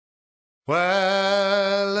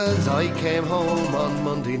Well, as I came home on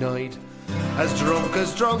Monday night, as drunk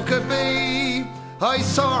could be, I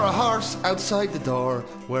saw a horse outside the door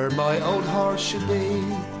where my old horse should be.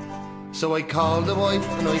 So I called the wife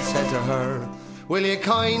and I said to her, will you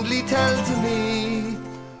kindly tell to me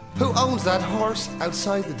who owns that horse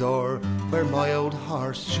outside the door where my old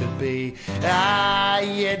horse should be? Ah,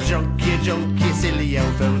 you drunk, you silly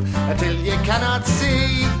old fool, until you cannot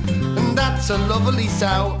see. And that's a lovely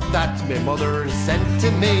sow that my mother sent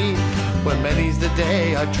to me. Well, many's the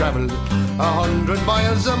day I travelled 100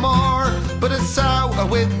 miles or more, but a sow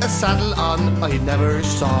with a saddle on I never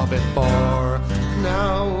saw before.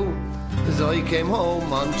 Now, as I came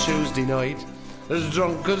home on Tuesday night, as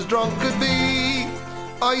drunk could be,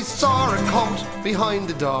 I saw a coat behind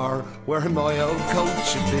the door where my old coat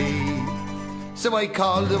should be. So I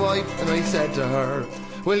called the wife and I said to her,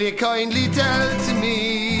 will you kindly tell to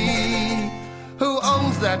me who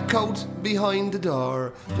owns that coat behind the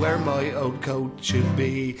door where my old coat should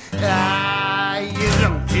be? Ah,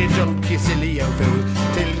 you drunk, you silly old fool,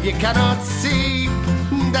 till you cannot see.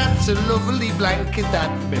 That's a lovely blanket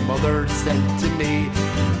that my mother sent to me.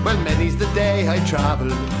 Well, many's the day I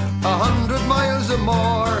travelled 100 miles or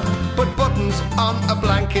more, but buttons on a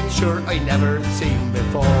blanket sure I never seen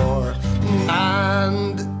before.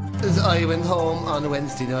 And as I went home on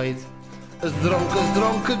Wednesday night, as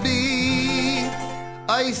drunk could be,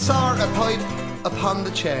 I saw a pipe upon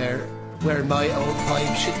the chair where my old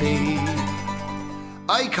pipe should be.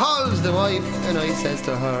 I calls the wife and I says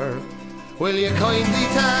to her, will you kindly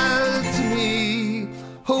tell to me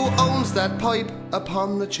who owns that pipe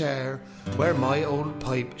upon the chair where my old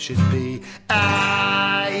pipe should be?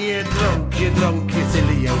 Ah, you drunk, you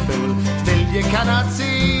silly old fool, still you cannot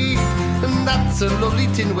see. And that's a lovely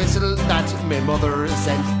tin whistle that my mother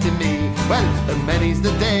sent to me. Well, and many's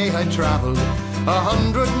the day I travelled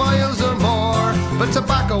 100 miles or more, but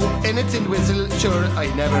tobacco in a tin whistle sure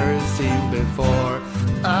I never seen before.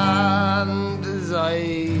 And as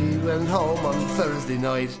I went home on Thursday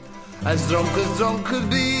night, as drunk could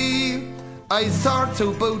be, I saw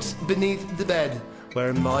two boots beneath the bed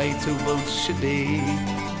where my two boots should be.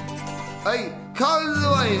 I called the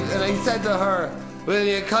wife and I said to her, will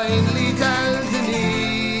you kindly tell to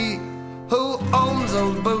me who owns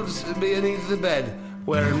old boots beneath the bed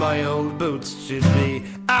where my old boots should be?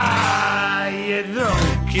 Ah, you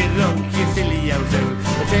drunk, you silly old fool,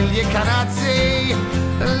 until you cannot see.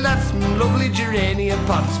 That's lovely geranium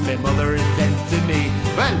pots my mother sent to me.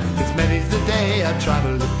 Well, it's many's the day I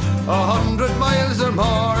travelled 100 miles or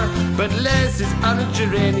more, but less is on a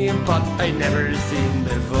geranium pot I never seen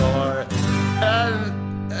before. And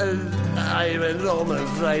I went home on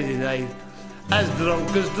Friday night, as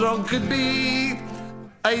drunk could be.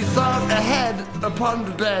 I saw a head upon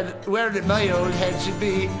the bed where my old head should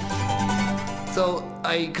be. So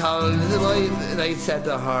I called the wife and I said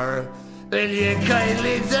to her, will you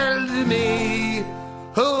kindly tell to me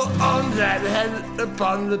who owns that head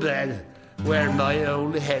upon the bed where my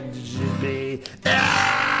old head should be?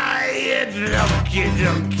 Ah, you drunk,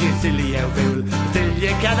 you silly old fool, till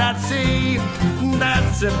you cannot see.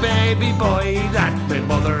 That's a baby boy that my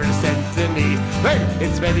mother sent to me. Well,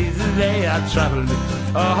 it's many's the day I've travelled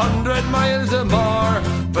 100 miles or more,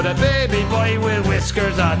 but a baby boy with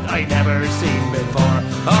whiskers on I never seen before.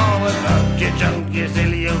 Oh, you drunk, you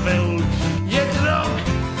silly old fool, you drunk,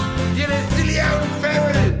 you silly old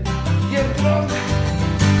fool, you drunk.